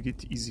want it to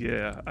get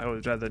easier? I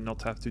would rather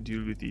not have to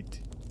deal with it.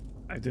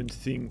 I don't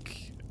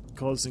think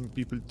causing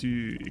people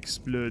to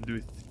explode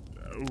with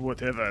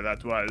whatever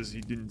that was,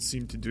 he didn't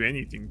seem to do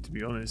anything, to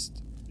be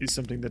honest, is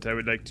something that I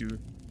would like to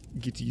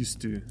get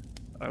used to.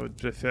 I would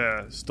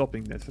prefer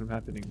stopping that from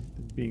happening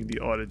than being the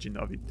origin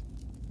of it.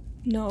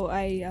 No,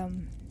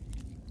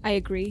 I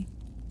agree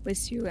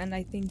with you, and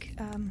I think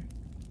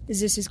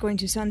this is going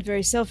to sound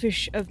very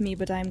selfish of me,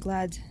 but I'm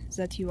glad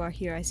that you are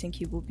here. I think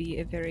you will be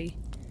a very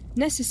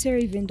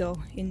necessary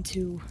window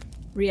into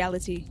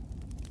reality.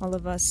 All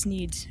of us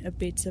need a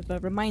bit of a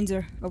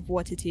reminder of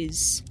what it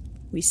is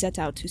we set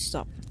out to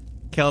stop.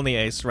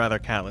 Kelniace, rather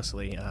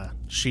callously,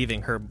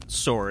 sheathing her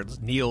swords,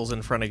 kneels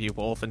in front of you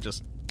both and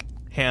just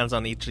hands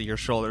on each of your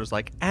shoulders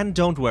like, and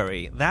don't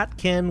worry, that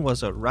kin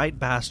was a right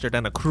bastard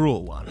and a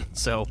cruel one,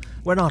 so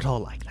we're not all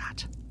like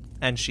that.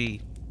 And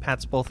she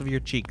pats both of your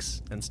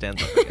cheeks and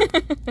stands up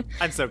again.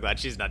 I'm so glad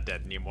she's not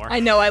dead anymore. I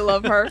know, I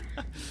love her.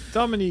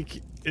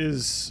 Dominique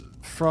is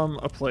from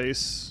a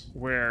place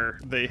where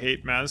they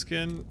hate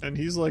Mazkin, and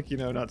he's like,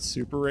 not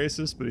super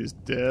racist, but he's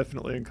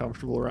definitely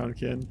uncomfortable around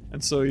Kin.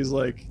 And so he's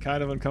like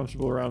kind of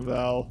uncomfortable around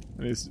Val,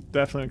 and he's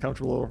definitely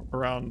uncomfortable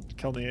around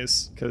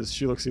Kelniace because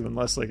she looks even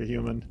less like a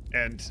human.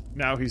 And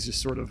now he's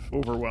just sort of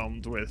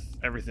overwhelmed with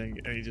everything,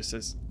 and he just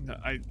says, no,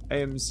 I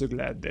am so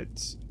glad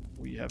that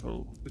we have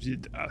all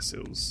rid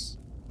ourselves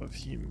of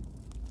him.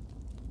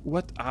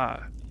 What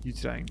are you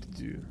trying to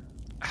do?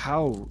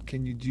 How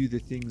can you do the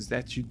things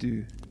that you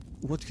do?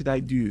 What could I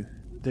do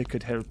that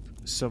could help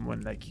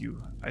someone like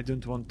you? I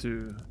don't want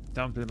to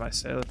downplay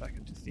myself. I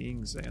can do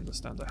things. I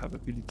understand I have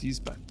abilities,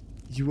 but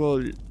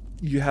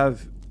you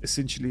have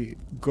essentially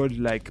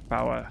godlike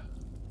power,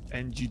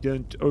 and you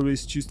don't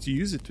always choose to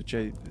use it, which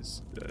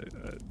is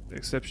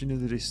exception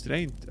in the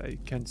restraint. I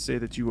can't say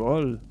that you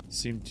all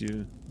seem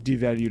to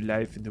devalue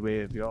life in the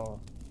way of your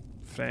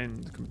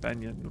friend,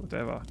 companion,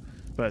 whatever,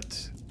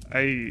 but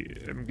I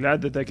am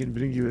glad that I can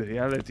bring you a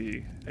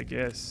reality, I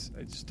guess.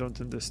 I just don't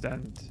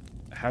understand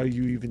how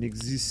you even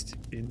exist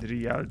in the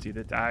reality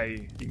that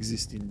I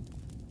exist in.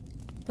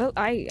 Well,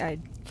 I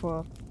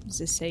for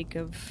the sake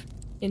of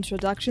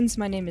introductions,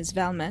 my name is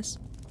Valmes.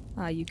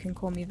 You can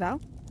call me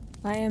Val.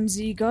 I am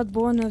the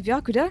godborn of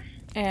Yakuda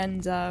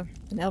and an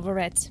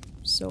Elvaret,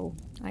 so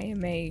I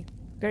am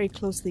very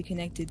closely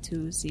connected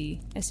to the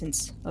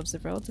essence of the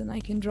world, and I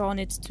can draw on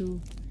it to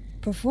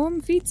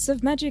perform feats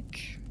of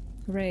magic.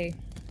 Hooray.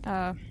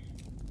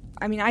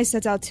 I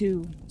set out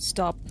to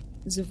stop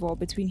the war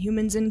between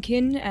humans and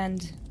kin,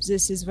 and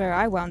this is where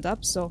I wound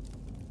up, so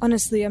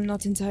honestly, I'm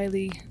not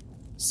entirely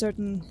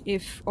certain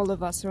if all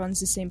of us are on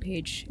the same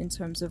page in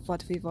terms of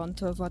what we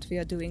want or what we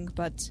are doing,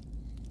 but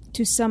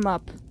to sum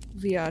up,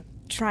 we are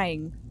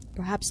trying,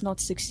 perhaps not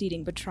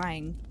succeeding, but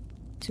trying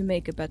to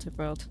make a better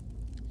world.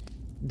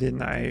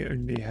 Then I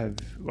only have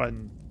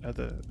one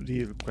other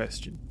real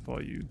question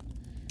for you,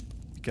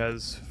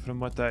 because from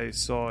what I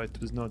saw, it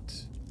was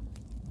not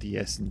the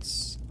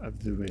essence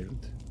of the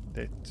world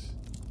that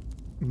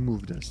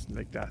moved us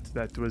like that.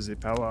 That was a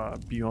power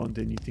beyond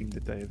anything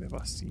that I have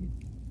ever seen.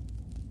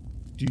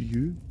 Do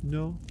you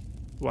know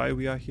why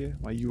we are here?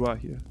 Why you are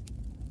here?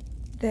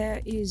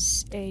 There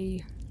is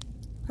a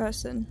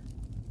person.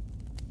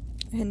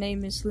 Her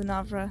name is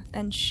Lunavra,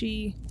 and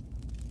she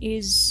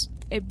is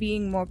a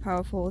being more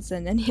powerful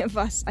than any of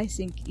us, I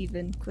think,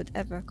 even could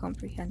ever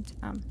comprehend.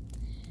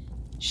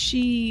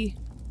 She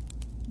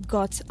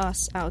got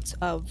us out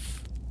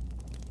of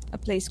a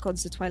place called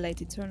the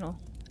Twilight Eternal,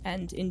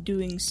 and in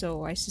doing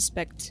so, I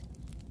suspect,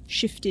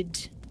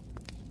 shifted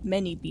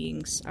many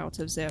beings out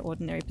of their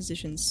ordinary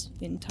positions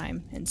in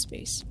time and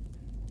space.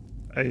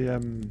 I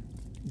am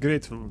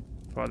grateful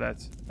for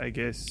that, I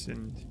guess,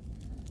 and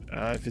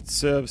if it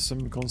serves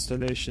some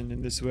constellation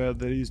in this world,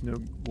 there is no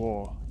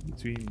war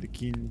between the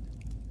kin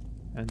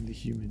and the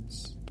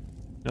humans.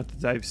 Not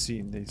that I've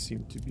seen, they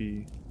seem to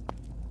be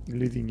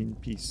living in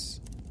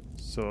peace.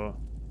 So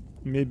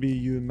maybe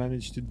you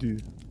managed to do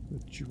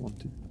what you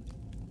wanted,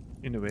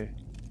 in a way.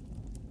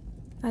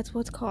 At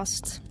what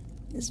cost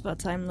is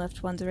what I'm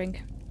left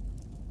wondering.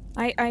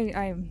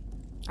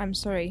 I'm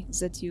sorry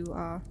that you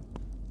are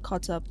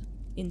caught up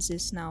in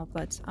this now,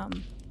 but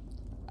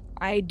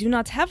I do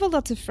not have a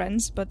lot of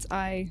friends, but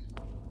I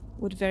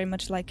would very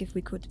much like if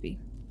we could be.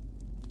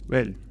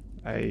 Well,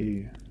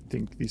 I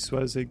think this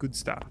was a good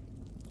start.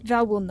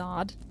 Val will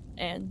nod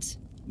and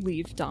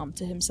leave Dom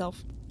to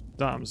himself.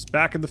 Dom's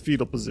back in the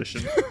fetal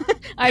position.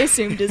 I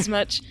assumed as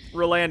much.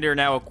 Rolandir,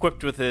 now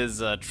equipped with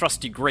his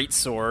trusty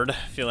greatsword,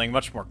 feeling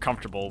much more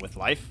comfortable with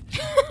life.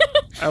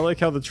 I like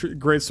how the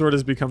greatsword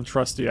has become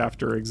trusty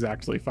after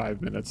exactly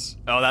 5 minutes.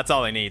 Oh, that's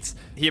all he needs.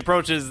 He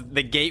approaches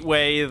the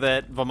gateway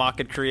that Vamak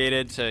had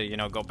created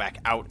to, go back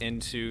out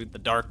into the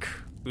dark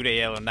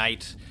Udaelo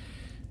night,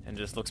 and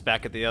just looks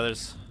back at the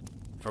others.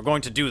 If we're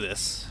going to do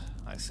this,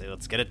 I say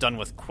let's get it done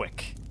with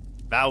quick.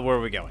 Val, where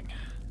are we going?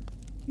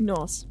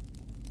 North.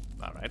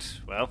 All right,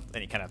 well,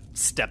 then he kind of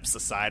steps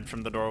aside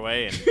from the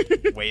doorway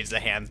and waves a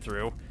hand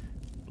through.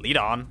 Lead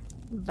on.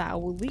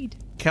 Val will lead.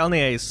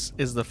 Kelniace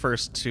is the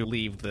first to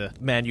leave the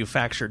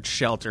manufactured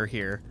shelter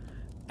here,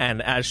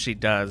 and as she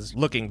does,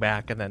 looking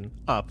back and then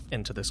up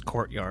into this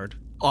courtyard,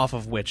 off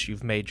of which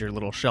you've made your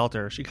little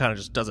shelter, she kind of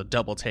just does a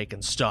double take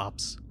and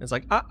stops. It's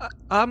like,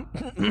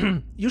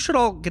 you should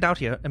all get out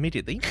here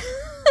immediately.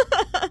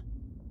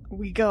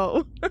 We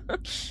go.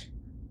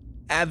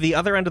 At the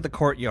other end of the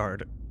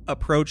courtyard,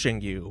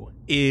 approaching you,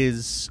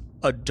 is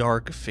a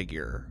dark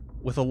figure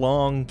with a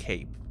long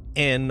cape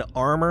in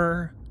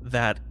armor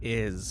that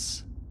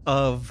is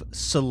of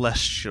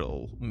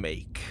celestial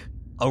make.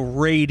 A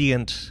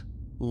radiant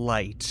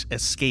light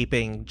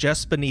escaping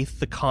just beneath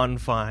the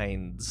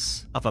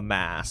confines of a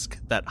mask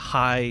that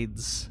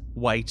hides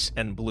white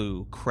and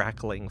blue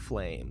crackling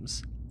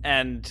flames.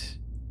 And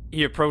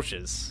he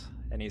approaches,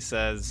 and he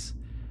says,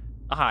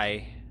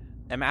 I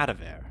am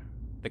Adaver,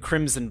 the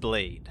Crimson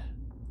Blade,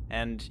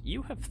 and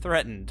you have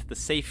threatened the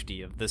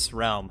safety of this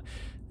realm.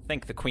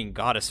 Thank the Queen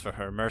Goddess for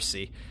her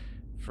mercy,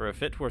 for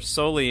if it were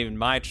solely in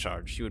my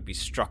charge, you would be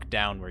struck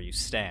down where you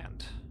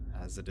stand.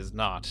 As it is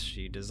not,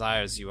 she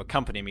desires you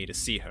accompany me to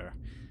see her.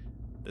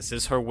 This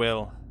is her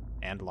will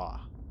and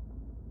law.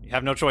 You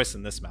have no choice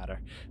in this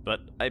matter,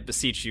 but I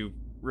beseech you,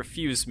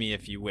 refuse me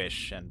if you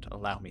wish, and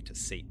allow me to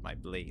sate my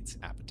blade's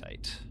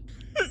appetite.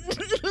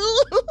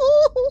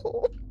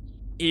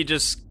 He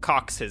just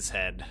cocks his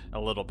head a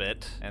little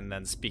bit, and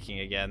then speaking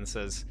again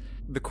says,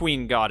 the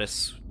Queen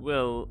Goddess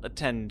will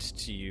attend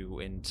to you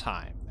in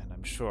time, and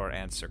I'm sure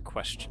answer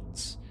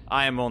questions.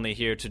 I am only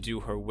here to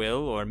do her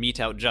will or mete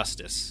out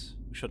justice.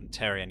 You shouldn't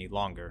tarry any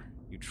longer.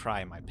 You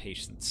try my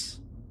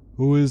patience.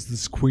 Who is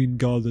this Queen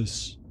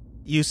Goddess?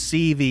 You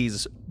see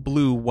these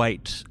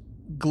blue-white,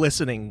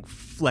 glistening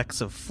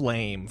flecks of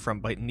flame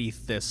from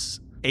beneath this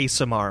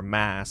ASMR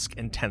mask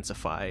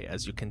intensify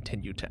as you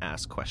continue to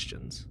ask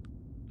questions.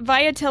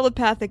 Via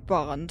telepathic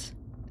bond,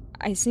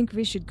 I think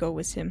we should go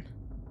with him.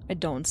 I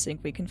don't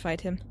think we can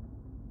fight him.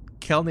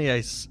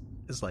 Kelnias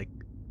is like,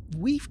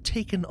 we've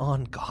taken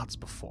on gods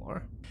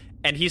before.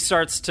 And he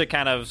starts to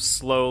kind of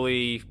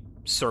slowly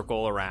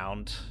circle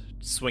around,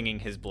 swinging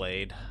his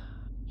blade.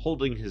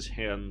 Holding his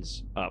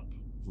hands up,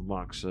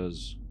 Vamok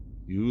says,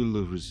 You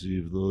will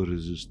receive no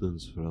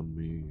resistance from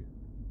me.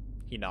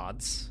 He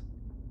nods.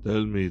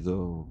 Tell me,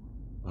 though,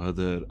 are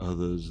there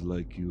others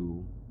like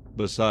you?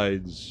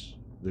 Besides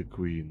the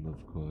Queen,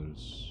 of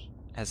course.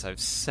 As I've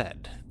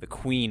said, the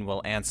Queen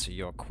will answer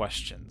your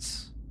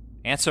questions.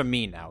 Answer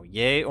me now,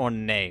 yea or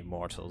nay,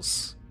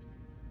 mortals.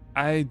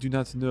 I do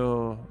not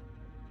know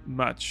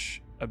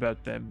much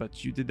about them,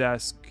 but you did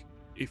ask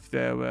if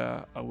there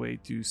were a way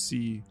to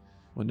see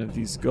one of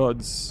these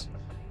gods.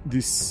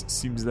 This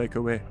seems like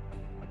a way.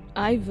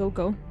 I will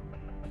go.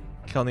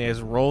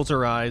 Kelnias rolls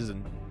her eyes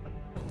and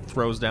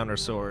throws down her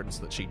swords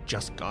that she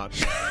just got.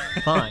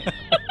 Fine.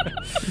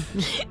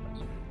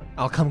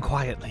 I'll come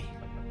quietly.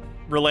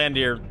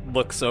 Rolandir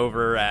looks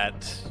over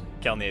at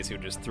Kelnias, who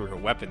just threw her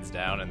weapons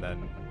down, and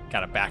then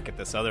kind of back at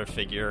this other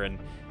figure, and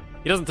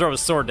he doesn't throw his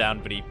sword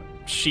down, but he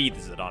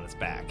sheathes it on his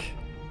back.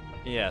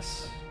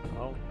 Yes,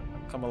 I'll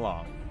come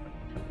along.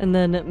 And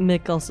then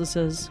Mick also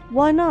says,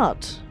 why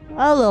not?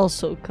 I'll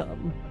also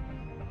come.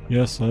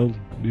 Yes, I'll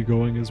be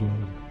going as well.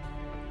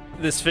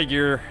 This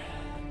figure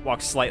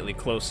walks slightly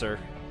closer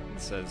and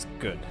says,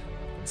 good.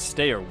 And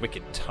stay your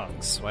wicked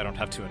tongues, so I don't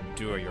have to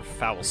endure your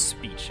foul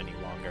speech any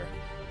longer.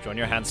 Join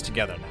your hands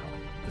together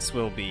now. This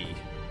will be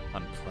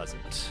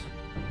unpleasant.